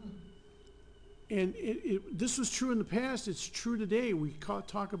 And this was true in the past. It's true today. We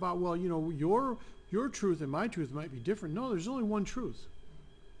talk about, well, you know, your truth and my truth might be different. No, there's only one truth.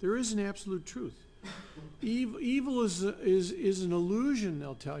 There is an absolute truth. Evil is an illusion,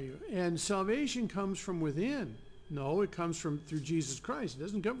 they'll tell you. And salvation comes from within. No, it comes through Jesus Christ. It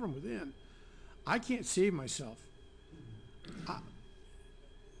doesn't come from within. I can't save myself.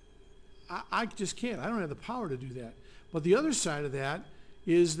 I just can't. I don't have the power to do that. But the other side of that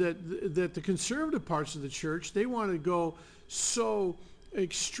is that the conservative parts of the church, they want to go so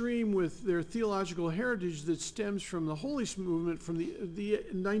extreme with their theological heritage that stems from the Holiness movement from the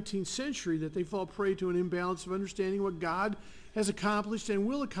 19th century that they fall prey to an imbalance of understanding what God has accomplished and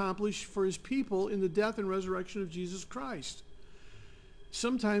will accomplish for his people in the death and resurrection of Jesus Christ.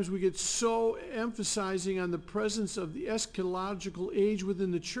 Sometimes we get so emphasizing on the presence of the eschatological age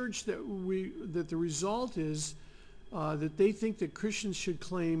within the church that the result is that they think that Christians should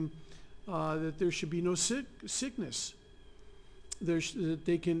claim that there should be no sickness. That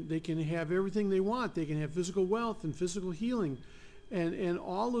they can have everything they want. They can have physical wealth and physical healing, and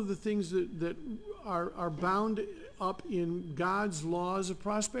all of the things that are bound up in God's laws of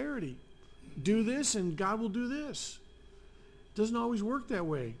prosperity. Do this, and God will do this. It doesn't always work that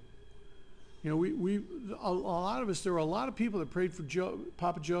way. You know, a lot of us. There were a lot of people that prayed for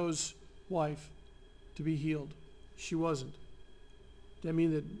Papa Joe's wife to be healed. She wasn't. Does that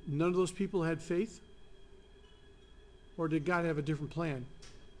mean that none of those people had faith? Or did God have a different plan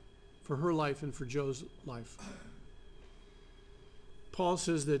for her life and for Joe's life? Paul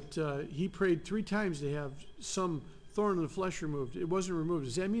says that he prayed 3 times to have some thorn in the flesh removed. It wasn't removed.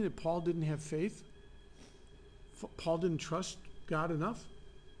 Does that mean that Paul didn't have faith? Paul didn't trust God enough?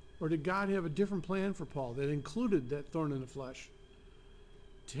 Or did God have a different plan for Paul that included that thorn in the flesh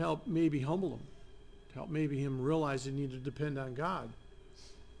to help maybe humble him, to help maybe him realize he needed to depend on God?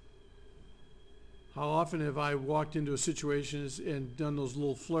 How often have I walked into a situation and done those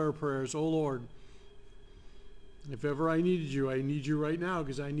little flare prayers, oh Lord, if ever I needed you, I need you right now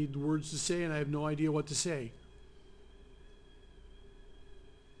because I need the words to say and I have no idea what to say.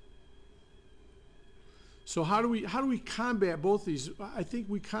 So how do we combat both these? I think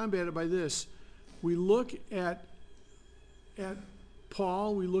we combat it by this. We look at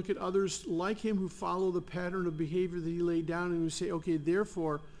Paul, we look at others like him who follow the pattern of behavior that he laid down, and we say, okay,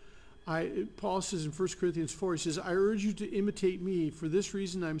 therefore, Paul says in 1 Corinthians 4, he says, I urge you to imitate me. For this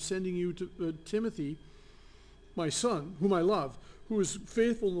reason I'm sending you to Timothy, my son, whom I love, who is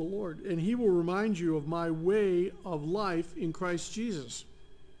faithful in the Lord, and he will remind you of my way of life in Christ Jesus.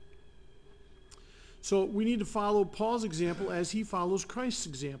 So we need to follow Paul's example as he follows Christ's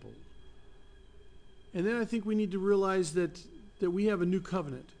example. And then I think we need to realize that we have a new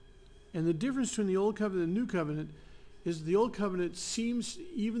covenant. And the difference between the old covenant and the new covenant is the old covenant seems,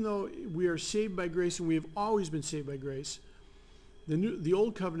 even though we are saved by grace and we have always been saved by grace, the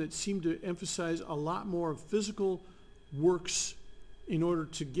old covenant seemed to emphasize a lot more of physical works in order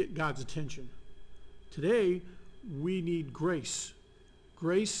to get God's attention. Today, we need grace.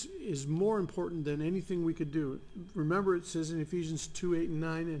 Grace is more important than anything we could do. Remember, it says in Ephesians 2, 8, and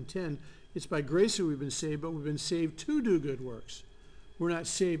 9, and 10, it's by grace that we've been saved, but we've been saved to do good works. We're not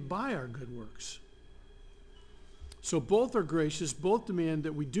saved by our good works. So both are gracious, both demand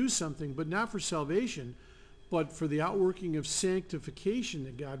that we do something, but not for salvation, but for the outworking of sanctification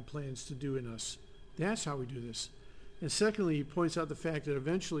that God plans to do in us. That's how we do this. And secondly, he points out the fact that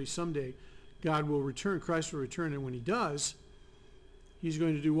eventually, someday, God will return, Christ will return, and when he does, he's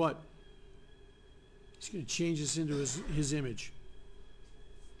going to do what? He's going to change us into his image.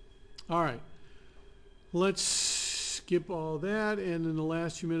 All right. Let's skip all that, and in the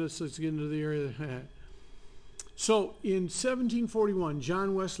last few minutes, let's get into the area. So, in 1741,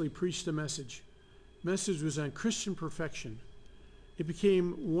 John Wesley preached a message. The message was on Christian perfection. It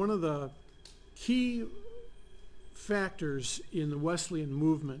became one of the key factors in the Wesleyan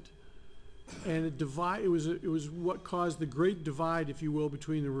movement. And it was what caused the great divide, if you will,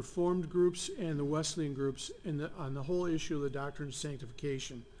 between the Reformed groups and the Wesleyan groups on the whole issue of the doctrine of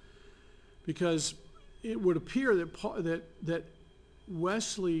sanctification. Because it would appear that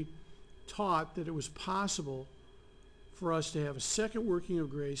Wesley taught that it was possible for us to have a second working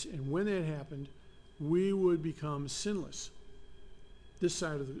of grace, and when that happened, we would become sinless this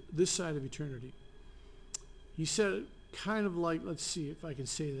side of eternity. He said it kind of like, let's see if I can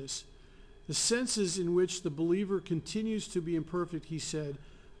say this. The senses in which the believer continues to be imperfect, he said,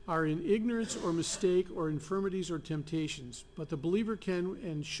 are in ignorance or mistake or infirmities or temptations. But the believer can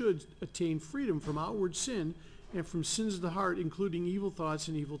and should attain freedom from outward sin and from sins of the heart, including evil thoughts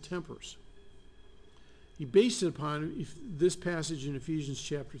and evil tempers. He based it upon this passage in Ephesians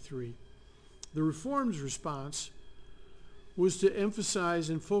chapter 3. The Reformed's response was to emphasize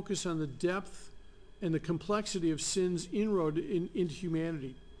and focus on the depth and the complexity of sin's inroad into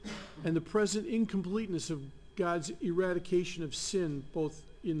humanity and the present incompleteness of God's eradication of sin, both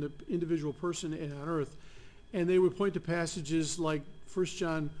in the individual person and on earth. And they would point to passages like 1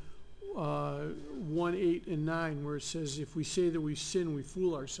 John 1, 8 and 9, where it says, if we say that we sin, we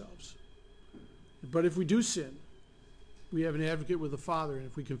fool ourselves. But if we do sin, we have an advocate with the Father. And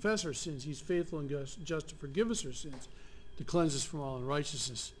if we confess our sins, he's faithful and just to forgive us our sins, to cleanse us from all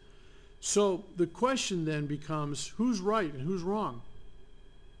unrighteousness. So the question then becomes, who's right and who's wrong?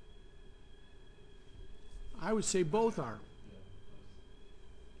 I would say both are.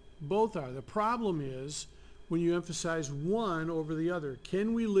 Both are. The problem is when you emphasize one over the other.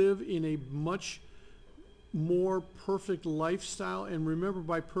 Can we live in a much more perfect lifestyle? And remember,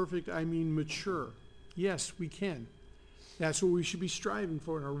 by perfect, I mean mature. Yes, we can. That's what we should be striving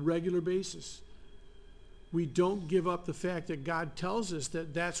for on a regular basis. We don't give up the fact that God tells us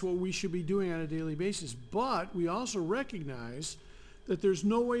that that's what we should be doing on a daily basis. But we also recognize that there's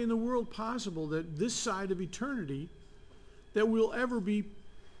no way in the world possible that this side of eternity that we'll ever be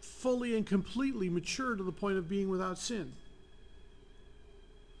fully and completely mature to the point of being without sin.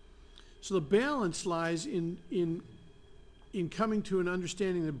 So the balance lies in coming to an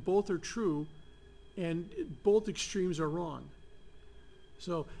understanding that both are true and both extremes are wrong.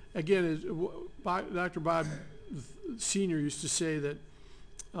 So again, as Dr. Bob Sr. used to say that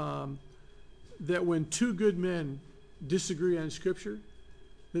that when two good men disagree on Scripture,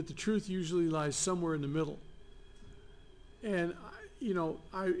 that the truth usually lies somewhere in the middle. And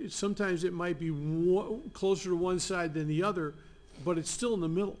sometimes it might be closer to one side than the other, but it's still in the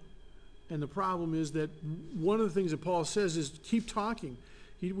middle. And the problem is that one of the things that Paul says is keep talking.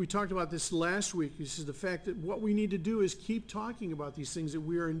 We talked about this last week. He says the fact that what we need to do is keep talking about these things that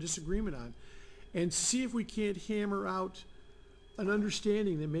we are in disagreement on and see if we can't hammer out an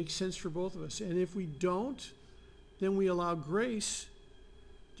understanding that makes sense for both of us. And if we don't, then we allow grace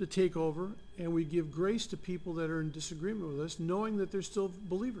to take over, and we give grace to people that are in disagreement with us, knowing that they're still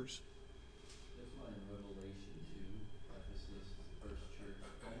believers. That's why in Revelation 2, Ephesus, the first church,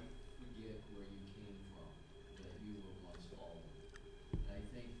 don't forget where you came from, that you were once fallen. And I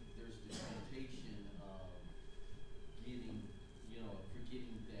think there's the temptation of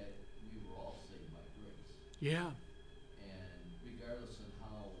forgetting that we were all saved by grace. Yeah. And regardless of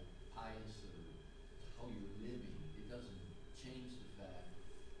how pious or how you're living, it doesn't change the fact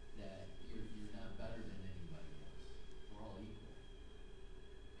that you're not better than anybody else. We're all equal.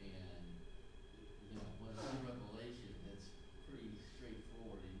 And when it's in Revelation, it's pretty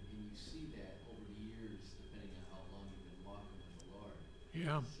straightforward, and you see that over the years, depending on how long you've been walking with the Lord.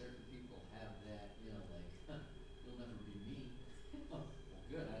 Yeah. Certain people have that, you'll never be me. Well,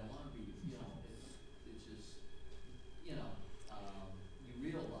 good, I don't want to be. It's just, you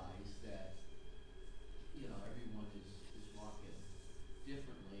realize that, everyone is walking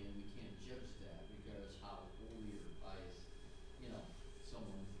differently, and we can't judge that regardless how holy or pious,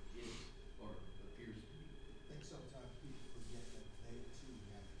 someone is or appears to be. I think sometimes people forget that they too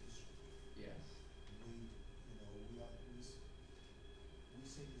have history. Yes. We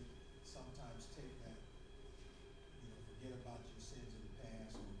seem to sometimes take that, forget about your sins in the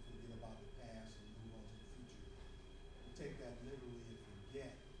past, and forget about the past and move on to the future. We take that literally and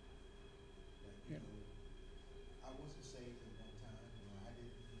forget that, I wasn't saved at one time, I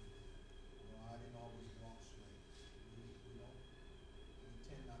didn't always walk straight. We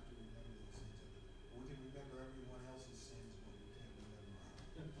tend not to remember those things. We can remember everyone else's sins, but we can't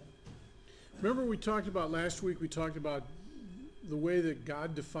remember ours. Remember we talked about last week, we talked about the way that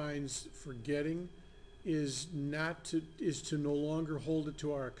God defines forgetting is to no longer hold it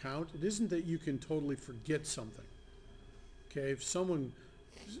to our account. It isn't that you can totally forget something. Okay, if someone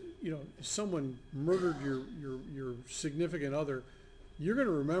murdered your significant other, you're going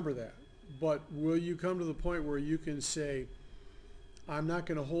to remember that. But will you come to the point where you can say, I'm not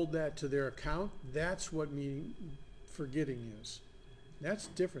going to hold that to their account? That's what forgetting is. That's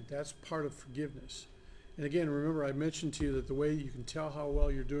different. That's part of forgiveness. And again, remember I mentioned to you that the way you can tell how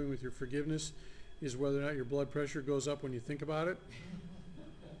well you're doing with your forgiveness is whether or not your blood pressure goes up when you think about it.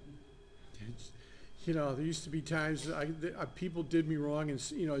 there used to be times that people did me wrong, and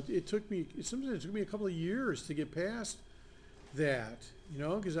sometimes it took me a couple of years to get past that,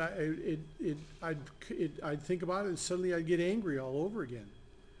 because I'd think about it and suddenly I'd get angry all over again.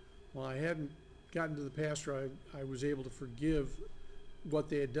 Well, I hadn't gotten to the pastor I was able to forgive what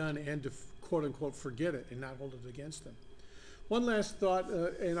they had done and to quote unquote forget it and not hold it against them. One last thought,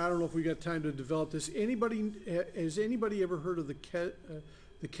 and I don't know if we got time to develop this. Has anybody ever heard of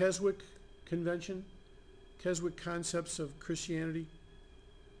the Keswick Convention? Keswick Concepts of Christianity?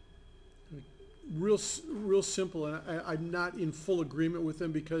 Real simple, and I'm not in full agreement with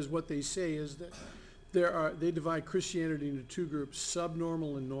them, because what they say is that they divide Christianity into two groups: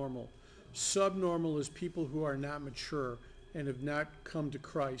 subnormal and normal. Subnormal is people who are not mature and have not come to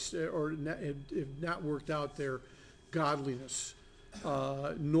Christ, or have not worked out their godliness.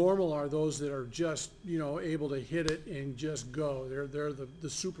 Normal are those that are just able to hit it and just go. They're the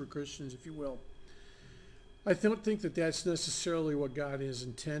super Christians, if you will. I don't think that that's necessarily what God has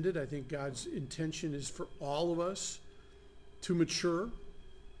intended. I think God's intention is for all of us to mature,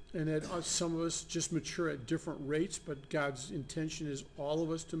 and that some of us just mature at different rates, but God's intention is all of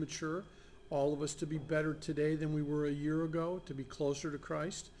us to mature, all of us to be better today than we were a year ago, to be closer to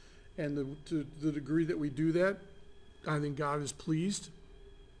Christ. And to the degree that we do that, I think God is pleased.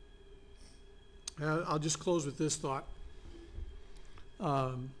 I'll just close with this thought.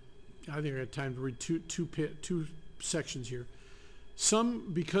 I think I have time to read two sections here.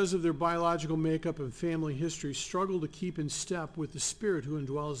 Some, because of their biological makeup and family history, struggle to keep in step with the Spirit who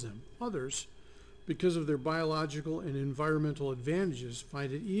indwells them. Others, because of their biological and environmental advantages,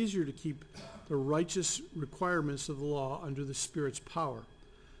 find it easier to keep the righteous requirements of the law under the Spirit's power.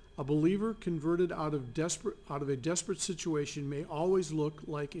 A believer converted out of a desperate situation may always look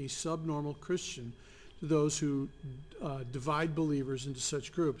like a subnormal Christian to those who divide believers into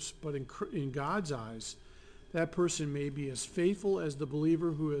such groups. But in God's eyes, that person may be as faithful as the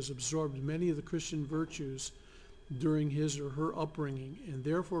believer who has absorbed many of the Christian virtues during his or her upbringing, and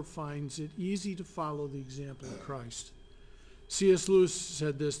therefore finds it easy to follow the example of Christ. C.S. Lewis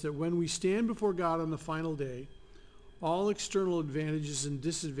said this, that when we stand before God on the final day, all external advantages and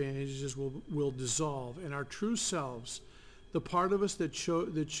disadvantages will dissolve, and our true selves, the part of us that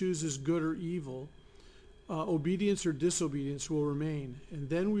chooses good or evil, obedience or disobedience, will remain. And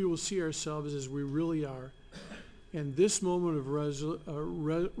then we will see ourselves as we really are. And this moment of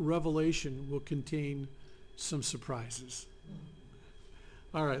revelation will contain some surprises.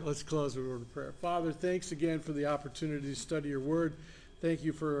 All right, let's close with a word of prayer. Father, thanks again for the opportunity to study your word. Thank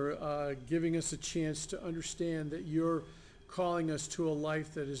you for giving us a chance to understand that you're calling us to a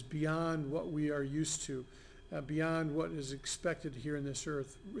life that is beyond what we are used to, beyond what is expected here in this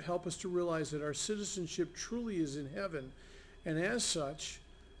earth. Help us to realize that our citizenship truly is in heaven, and as such,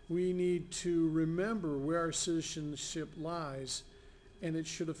 we need to remember where our citizenship lies, and it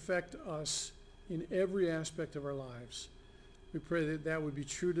should affect us in every aspect of our lives. We pray that that would be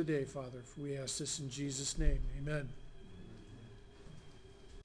true today, Father. We ask this in Jesus' name. Amen.